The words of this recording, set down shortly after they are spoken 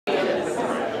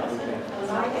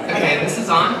Okay, this is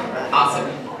on. Awesome.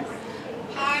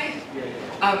 Hi.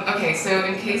 Okay, so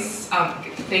in case,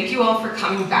 thank you all for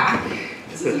coming back.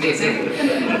 This is amazing.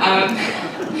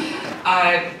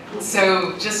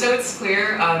 So just so it's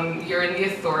clear, you're in the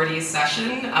authorities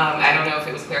session. I don't know if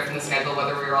it was clear from the schedule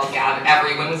whether we were all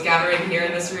everyone was gathering here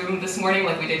in this room this morning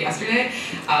like we did yesterday.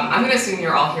 I'm going to assume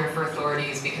you're all here for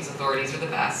authorities because authorities are the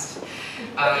best.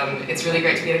 It's really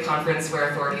great to be at a conference where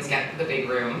authorities get the big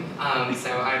room,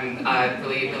 so I'm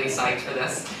really psyched for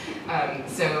this.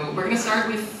 So we're going to start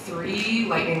with 3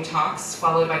 lightning talks,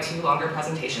 followed by 2 longer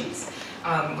presentations.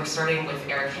 We're starting with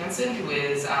Eric Hanson, who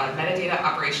is Metadata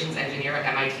Operations Engineer at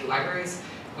MIT Libraries,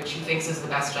 which he thinks is the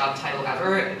best job title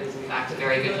ever. It is in fact a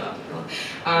very good job title.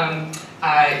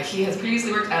 He has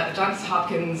previously worked at the Johns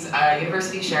Hopkins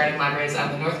University Sheridan Libraries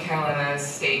and the North Carolina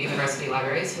State University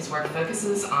Libraries. His work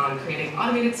focuses on creating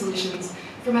automated solutions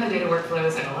for metadata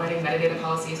workflows and aligning metadata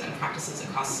policies and practices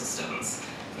across systems.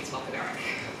 Please welcome Eric.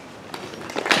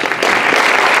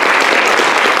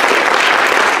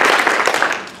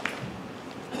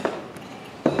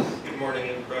 Good morning,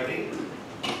 everybody.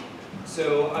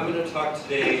 So I'm going to talk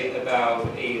today about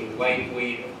a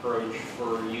lightweight approach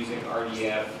for using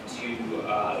RDF to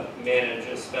manage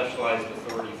a specialized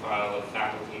authority file of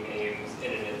faculty names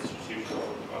in an institutional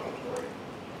repository.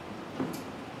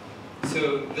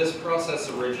 So this process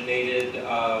originated when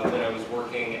I was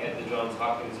working at the Johns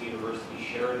Hopkins University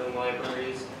Sheridan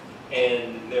Libraries,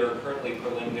 and there are currently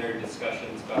preliminary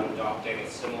discussions about adopting a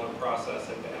similar process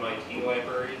at the MIT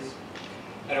Libraries.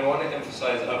 And I want to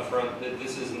emphasize up front that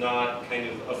this is not kind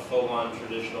of a full-on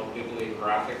traditional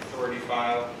bibliographic authority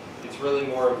file. It's really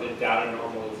more of a data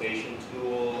normalization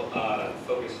tool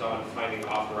focused on finding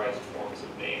authorized forms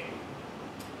of name.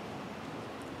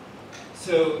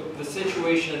 So the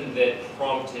situation that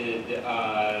prompted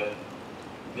the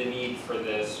need for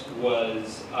this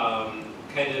was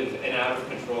kind of an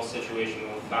out-of-control situation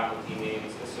with faculty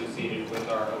names associated with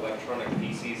our electronic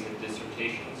theses and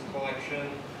dissertations collection,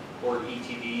 or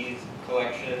ETDs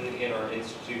collection in our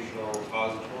institutional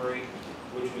repository,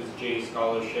 which was J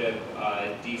Scholarship,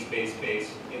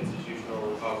 DSpace-based institutional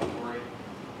repository.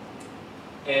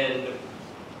 And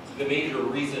the major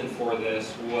reason for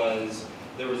this was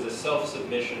there was a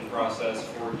self-submission process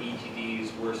for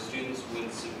ETDs where students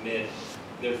would submit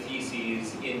their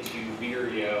theses into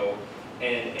Vireo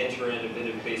and enter in a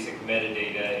bit of basic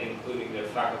metadata, including their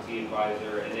faculty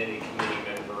advisor and any committee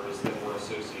members that were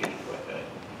associated with it.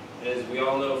 And as we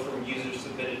all know from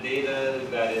user-submitted data,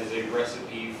 that is a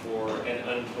recipe for an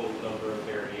untold number of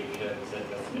variations and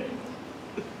mistakes.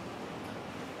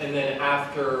 And then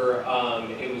after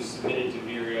it was submitted to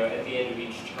Vireo, at the end of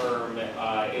each term,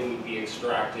 it would be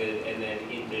extracted and then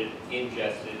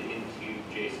ingested into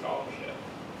J Scholarship.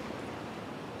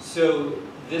 So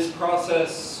this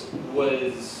process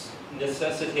was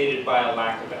necessitated by a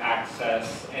lack of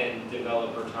access and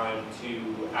developer time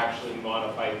to actually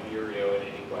modify Vireo in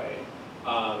any way.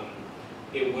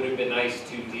 It would have been nice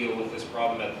to deal with this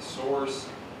problem at the source,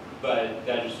 but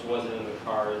that just wasn't in the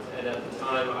cards. And at the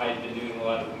time, I had been doing a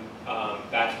lot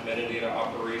of batch metadata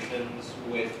operations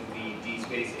with the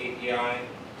DSpace API.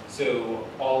 So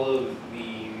all of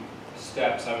the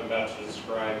steps I'm about to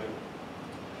describe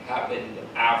happened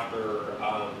after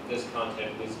this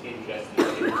content was ingested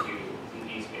into the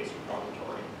DSpace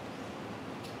repository.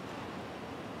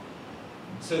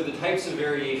 So the types of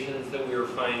variations that we were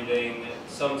finding,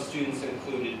 some students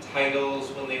included titles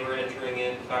when they were entering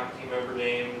in faculty member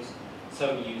names,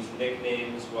 some used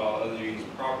nicknames while others used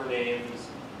proper names,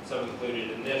 some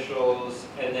included initials,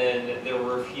 and then there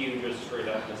were a few just straight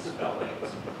up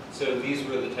misspellings. So these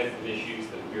were the type of issues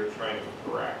that we were trying to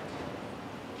correct.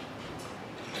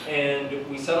 And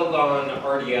we settled on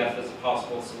RDF as a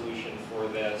possible solution for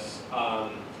this,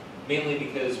 mainly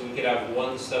because we could have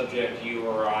one subject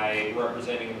URI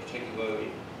representing a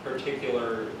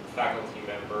particular faculty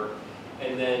member,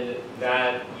 and then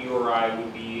that URI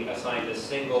would be assigned a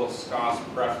single SCOS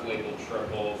pref label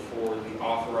triple for the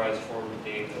authorized form of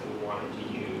name that we wanted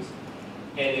to use.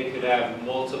 And it could have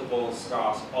multiple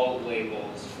SCOS alt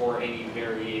labels for any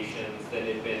variations that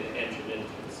had been entered into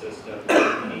the system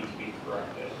that need to be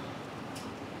corrected.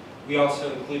 We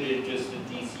also included just a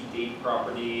DC date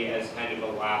property as kind of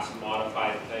a last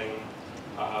modified thing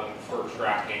for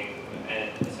tracking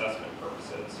and assessment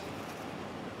purposes.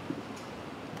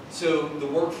 So the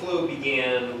workflow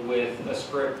began with a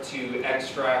script to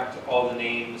extract all the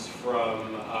names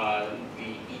from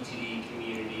the ETD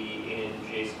community in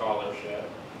J Scholarship.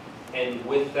 And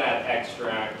with that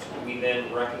extract, we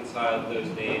then reconciled those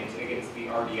names against the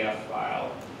RDF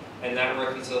file. And that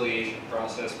reconciliation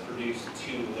process produced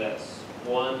 2 lists.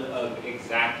 One of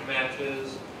exact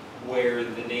matches where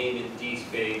the name in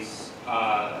DSpace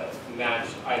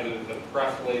matched either the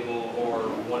pref label or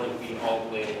one of the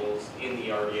alt labels in the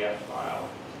RDF file.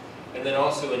 And then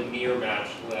also a near match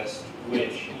list,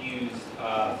 which used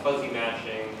fuzzy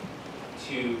matching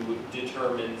to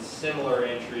determine similar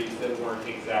entries that weren't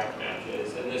exact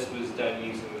matches. And this was done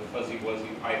using the fuzzy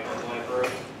wuzzy Python library.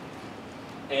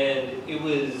 And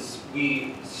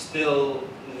we still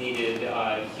needed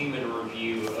human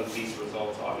review of these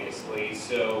results, obviously.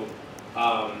 So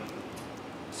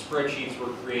spreadsheets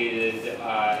were created,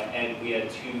 and we had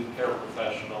 2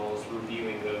 paraprofessionals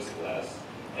reviewing those lists.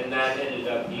 And that ended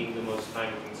up being the most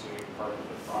time-consuming part of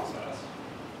the process.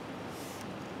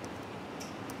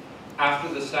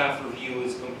 After the staff review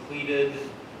was completed,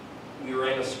 we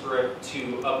ran a script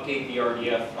to update the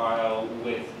RDF file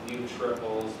with new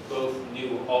triples, both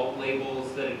new alt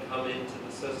labels that had come into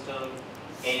the system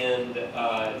and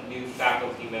new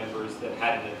faculty members that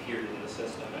hadn't appeared in the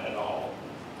system at all.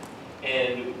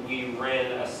 And we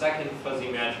ran a second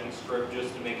fuzzy matching script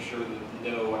just to make sure that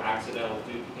no accidental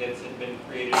duplicates had been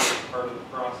created as part of the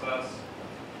process.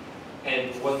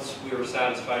 And once we were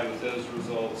satisfied with those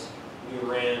results, we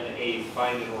ran a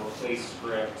find and replace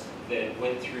script that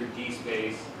went through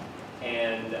DSpace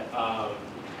and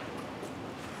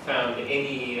found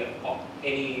any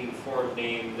foreign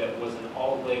name that was an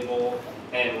alt label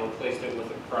and replaced it with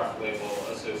a pref label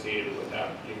associated with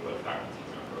that particular faculty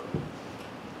member.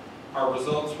 Our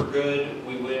results were good.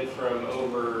 We went from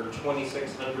over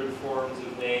 2,600 forms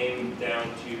of name down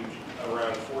to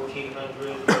around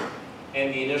 1,400.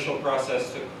 And the initial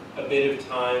process took a bit of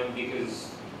time because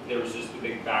there was just a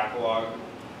big backlog.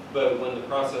 But when the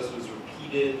process was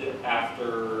repeated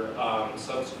after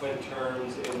subsequent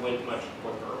terms, it went much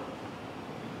quicker.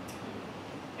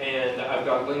 And I've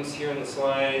got links here in the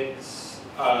slides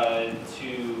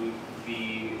to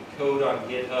the code on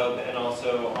GitHub, and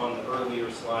also on the earlier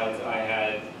slides I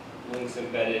had links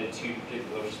embedded to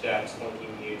particular steps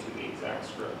linking you to the exact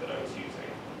script that I was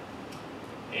using.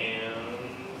 And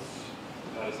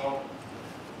that is all.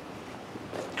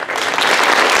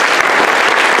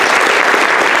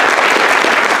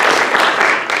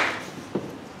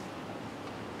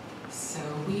 So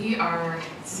we are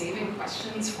saving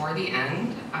questions for the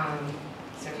end.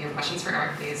 So if you have questions for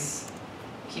Eric, please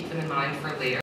keep them in mind for later.